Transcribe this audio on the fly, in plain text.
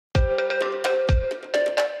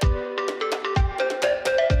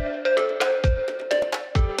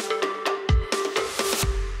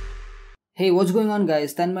Hey, what's going on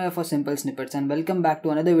guys, Tanmaya for Simple Snippets and welcome back to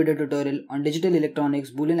another video tutorial on digital electronics,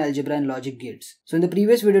 Boolean algebra and logic gates. So in the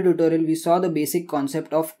previous video tutorial, we saw the basic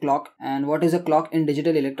concept of clock and what is a clock in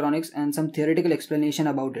digital electronics and some theoretical explanation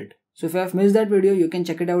about it. So if you have missed that video, you can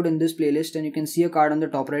check it out in this playlist and you can see a card on the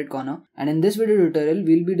top right corner. And in this video tutorial,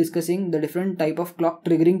 we'll be discussing the different type of clock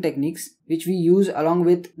triggering techniques which we use along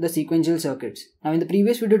with the sequential circuits. Now in the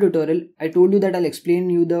previous video tutorial, I told you that I'll explain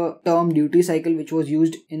you the term duty cycle which was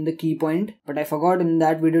used in the key point, but I forgot in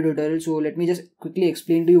that video tutorial, so let me just quickly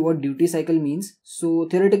explain to you what duty cycle means. So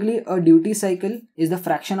theoretically, a duty cycle is the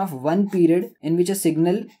fraction of one period in which a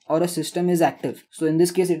signal or a system is active. So in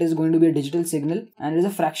this case, it is going to be a digital signal and it is a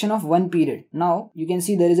fraction of one period. Now you can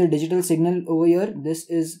see there is a digital signal over here. This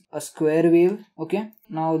is a square wave. Okay.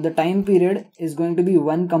 Now the time period is going to be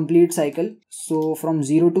one complete cycle. So from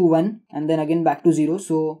 0 to 1 and then again back to 0.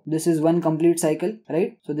 So this is one complete cycle,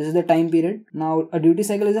 right? So this is the time period. Now a duty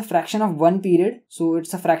cycle is a fraction of one period. So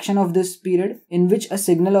it's a fraction of this period in which a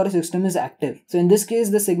signal or a system is active. So in this case,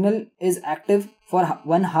 the signal is active for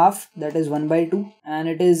one half, that is 1 by 2, and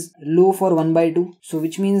it is low for 1 by 2. So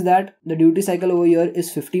which means that the duty cycle over here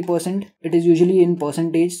is 50%. It is usually in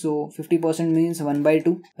percentage. So 50% means 1 by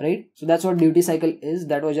 2, right? So that's what duty cycle is.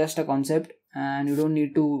 That was just a concept and you don't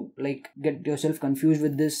need to get yourself confused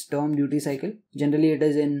with this term duty cycle. Generally it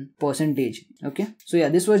is in percentage. Okay. So yeah,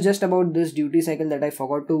 this was just about this duty cycle that I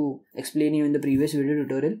forgot to explain you in the previous video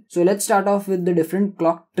tutorial. So let's start off with the different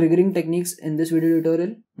clock triggering techniques in this video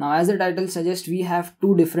tutorial. Now as the title suggests, we have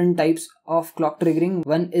two different types of clock triggering.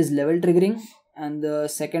 One is level triggering and the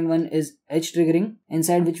second one is edge triggering,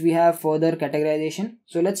 inside which we have further categorization.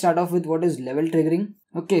 So let's start off with what is level triggering.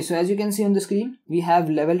 Okay, so as you can see on the screen, we have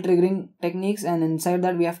level triggering techniques and inside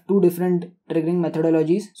that we have two different triggering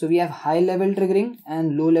methodologies. So we have high level triggering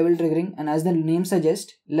and low level triggering, and as the name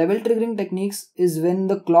suggests, level triggering techniques is when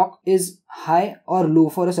the clock is high or low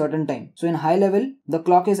for a certain time. So in high level, the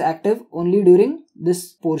clock is active only during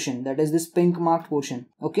this portion, that is this pink marked portion.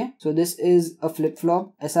 Okay, so this is a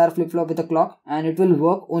flip-flop, SR flip-flop with a clock, and it will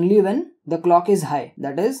work only when the clock is high,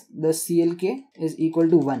 that is the CLK is equal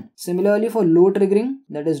to 1. Similarly for low triggering,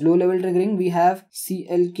 that is low level triggering, we have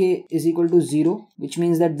CLK is equal to 0, which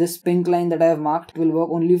means that this pink line that I have marked will work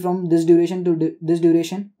only from this duration to this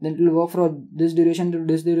duration, then it will work from this duration to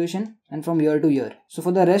this duration and from year to year. So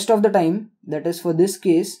for the rest of the time, that is for this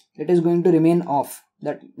case, it is going to remain off.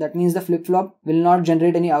 That means the flip-flop will not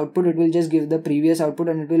generate any output, it will just give the previous output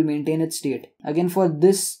and it will maintain its state. Again for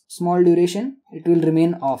this small duration, it will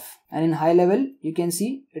remain off. And in high level, you can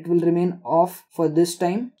see it will remain off for this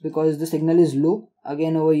time because the signal is low.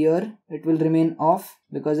 Again over here, it will remain off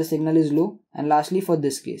because the signal is low. And lastly for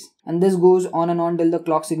this case. And this goes on and on till the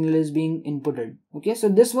clock signal is being inputted. Okay, so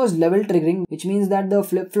this was level triggering, which means that the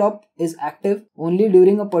flip-flop is active only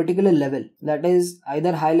during a particular level, that is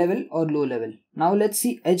either high level or low level. Now let's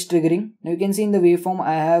see edge triggering. Now you can see in the waveform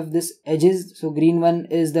I have this edges. So green one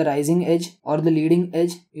is the rising edge or the leading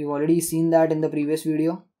edge. We've already seen that in the previous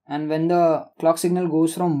video. And when the clock signal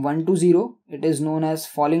goes from 1 to 0, it is known as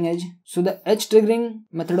falling edge. So the edge triggering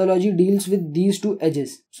methodology deals with these two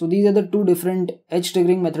edges. So these are the two different edge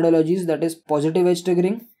triggering methodologies, that is positive edge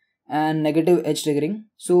triggering and negative edge triggering.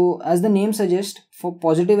 So as the name suggests, for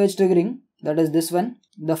positive edge triggering, that is this one,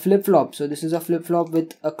 the flip-flop. So this is a flip-flop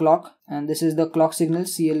with a clock and this is the clock signal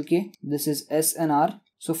CLK. This is S and R.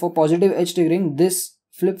 So for positive edge triggering, this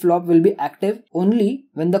flip-flop will be active only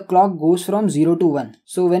when the clock goes from 0 to 1.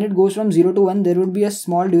 So when it goes from 0 to 1, there would be a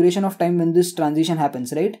small duration of time when this transition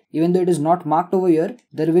happens, right? Even though it is not marked over here,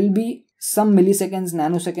 there will be some milliseconds,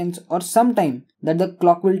 nanoseconds or some time that the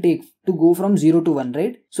clock will take to go from 0 to 1,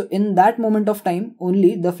 right? So in that moment of time,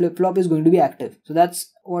 only the flip-flop is going to be active. So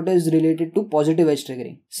that's what is related to positive edge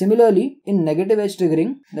triggering. Similarly, in negative edge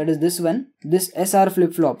triggering, that is this one, this SR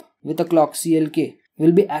flip-flop with a clock CLK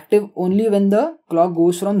will be active only when the clock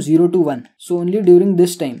goes from 0 to 1. So only during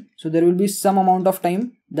this time. So there will be some amount of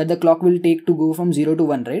time that the clock will take to go from 0 to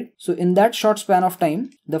 1, right? So in that short span of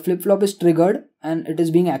time, the flip-flop is triggered and it is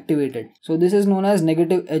being activated. So this is known as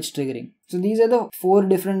negative edge triggering. So these are the four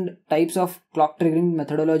different types of clock triggering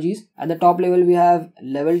methodologies. At the top level, we have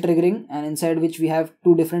level triggering and inside which we have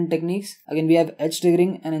two different techniques. Again, we have edge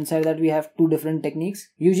triggering and inside that we have two different techniques.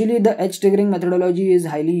 Usually the edge triggering methodology is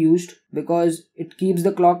highly used because it keeps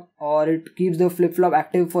the clock or it keeps the flip-flop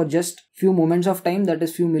active for just few moments of time, that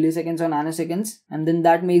is few milliseconds or nanoseconds, and then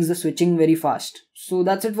that makes the switching very fast. So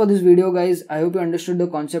that's it for this video guys. I hope you understood the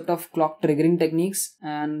concept of clock triggering techniques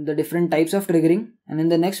and the different types of triggering. And in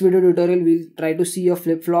the next video tutorial, we'll try to see a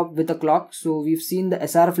flip-flop with a clock. So we've seen the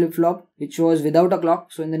SR flip-flop which was without a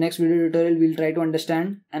clock. So in the next video tutorial, we'll try to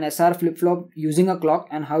understand an SR flip-flop using a clock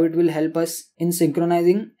and how it will help us in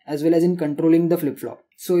synchronizing as well as in controlling the flip-flop.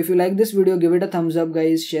 So if you like this video, give it a thumbs up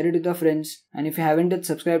guys, share it with your friends, and if you haven't yet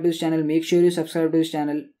subscribed to this channel, make sure you subscribe to this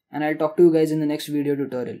channel, and I'll talk to you guys in the next video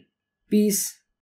tutorial. Peace.